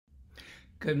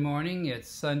Good morning. It's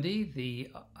Sunday,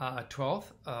 the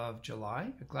 12th of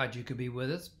July. Glad you could be with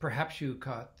us. Perhaps you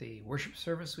caught the worship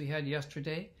service we had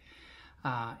yesterday.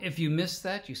 If you missed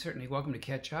that, you're certainly welcome to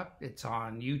catch up. It's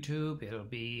on YouTube. It'll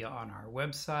be on our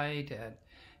website at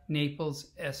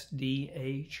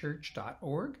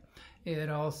naplessdachurch.org. It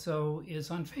also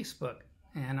is on Facebook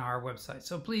and our website.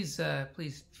 So please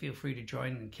feel free to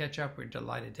join and catch up. We're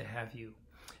delighted to have you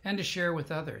and to share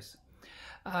with others.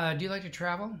 Do you like to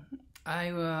travel?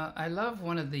 I love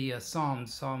one of the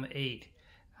Psalms, Psalm 8,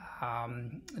 well,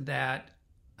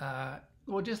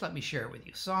 just let me share it with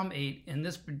you. Psalm 8, in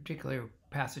this particular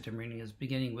passage I'm reading, is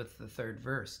beginning with the third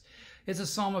verse. It's a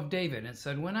Psalm of David. It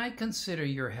said, "When I consider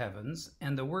your heavens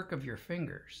and the work of your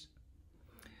fingers,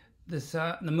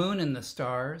 the moon and the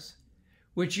stars,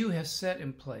 which you have set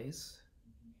in place,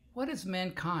 what is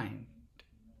mankind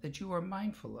that you are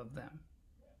mindful of them?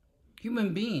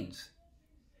 Human beings,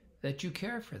 that you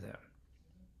care for them.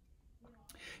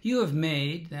 You have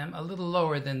made them a little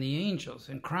lower than the angels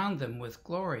and crowned them with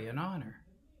glory and honor.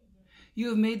 You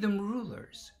have made them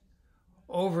rulers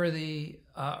over the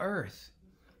earth,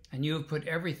 and you have put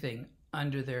everything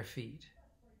under their feet.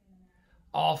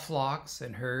 All flocks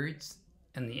and herds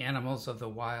and the animals of the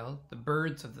wild, the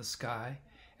birds of the sky,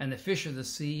 and the fish of the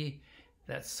sea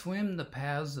that swim the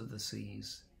paths of the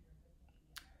seas.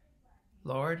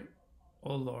 Lord,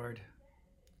 O Lord,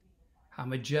 how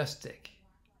majestic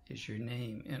is your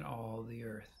name in all the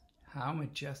earth. How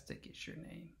majestic is your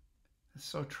name." It's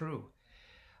so true.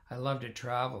 I love to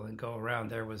travel and go around.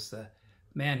 There was the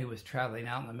man who was traveling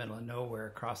out in the middle of nowhere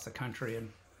across the country,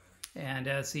 and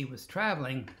as he was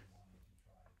traveling,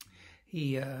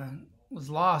 he was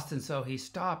lost, and so he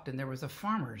stopped, and there was a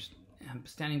farmer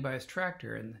standing by his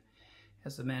tractor, and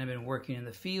as the man had been working in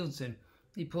the fields, and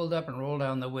he pulled up and rolled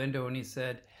down the window, and he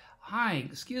said, "Hi,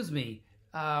 excuse me,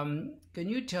 can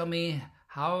you tell me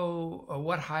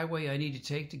what highway I need to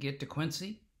take to get to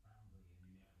Quincy?"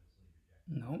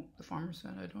 "No," the farmer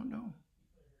said, "I don't know."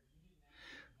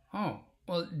 "Oh,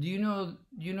 well, do you know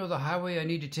the highway I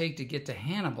need to take to get to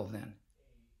Hannibal then?"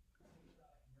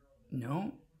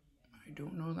 "No, I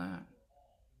don't know that."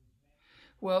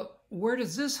 "Well, where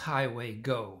does this highway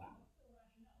go?"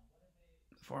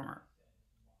 The farmer,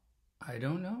 "I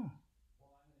don't know."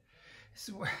 He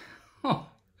said,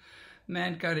 "Well,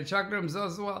 man kind of chuckled to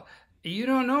himself, "Well, you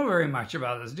don't know very much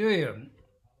about this, do you?"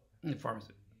 And the farmer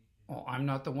said, "Well, I'm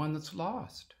not the one that's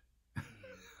lost."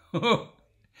 Oh,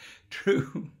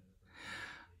 true.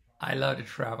 I love to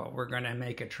travel. We're going to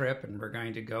make a trip, and we're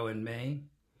going to go in May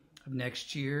of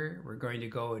next year. We're going to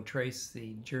go and trace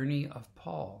the journey of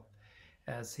Paul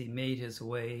as he made his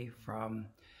way from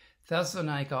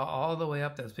Thessalonica all the way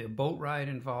up. There's been a boat ride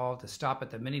involved, to stop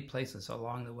at the many places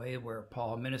along the way where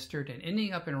Paul ministered, and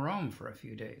ending up in Rome for a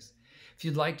few days. If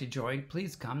you'd like to join,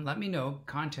 please come. Let me know.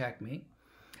 Contact me,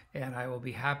 and I will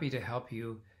be happy to help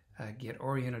you get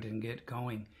oriented and get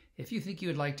going. If you think you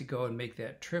would like to go and make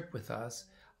that trip with us,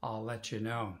 I'll let you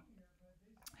know.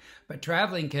 But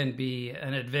traveling can be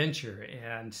an adventure,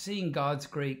 and seeing God's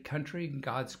great country,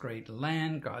 God's great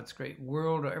land, God's great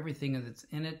world, or everything that's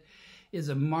in it is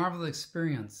a marvelous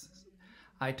experience.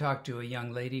 I talked to a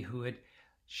young lady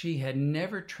she had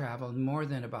never traveled more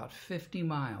than about 50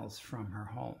 miles from her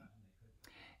home.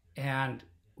 And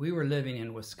we were living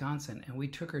in Wisconsin, and we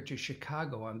took her to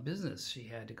Chicago on business. She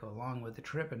had to go along with the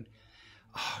trip, and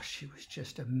she was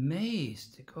just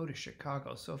amazed to go to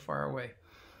Chicago so far away.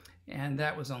 And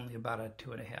that was only about a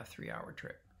 2.5, 3-hour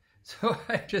trip. So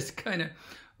I just kind of,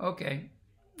 okay,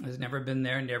 has never been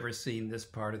there, never seen this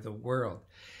part of the world.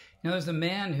 Now, there's a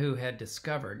man who had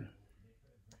discovered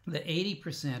that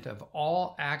 80% of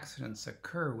all accidents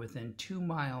occur within 2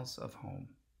 miles of home.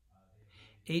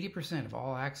 80% of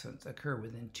all accidents occur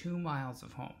within 2 miles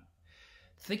of home.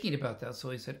 Thinking about that, so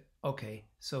he said, okay,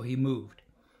 so he moved,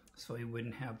 so he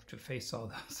wouldn't have to face all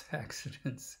those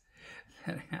accidents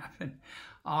that happen.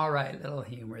 All right, little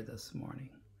humor this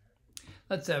morning.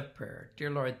 Let's have prayer.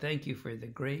 Dear Lord, thank you for the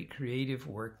great creative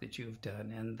work that you've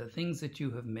done and the things that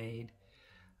you have made.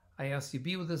 I ask you to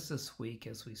be with us this week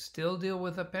as we still deal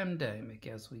with a pandemic,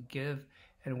 as we give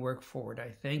and work forward. I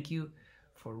thank you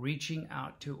for reaching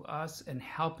out to us and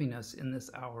helping us in this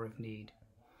hour of need.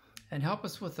 And help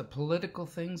us with the political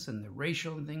things and the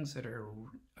racial things that are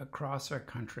across our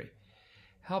country.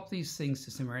 Help these things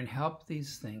to simmer, and help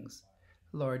these things,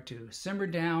 Lord, to simmer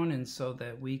down, and so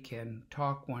that we can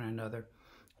talk one another.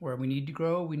 Where we need to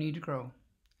grow,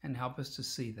 and help us to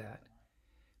see that.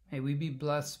 May we be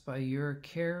blessed by your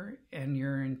care and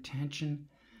your intention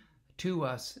to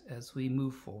us as we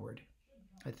move forward.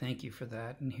 I thank you for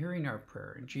that and hearing our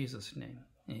prayer. In Jesus' name,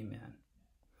 amen.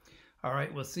 All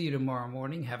right, we'll see you tomorrow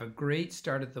morning. Have a great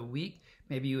start of the week.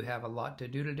 Maybe you have a lot to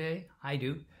do today. I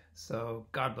do. So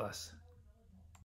God bless.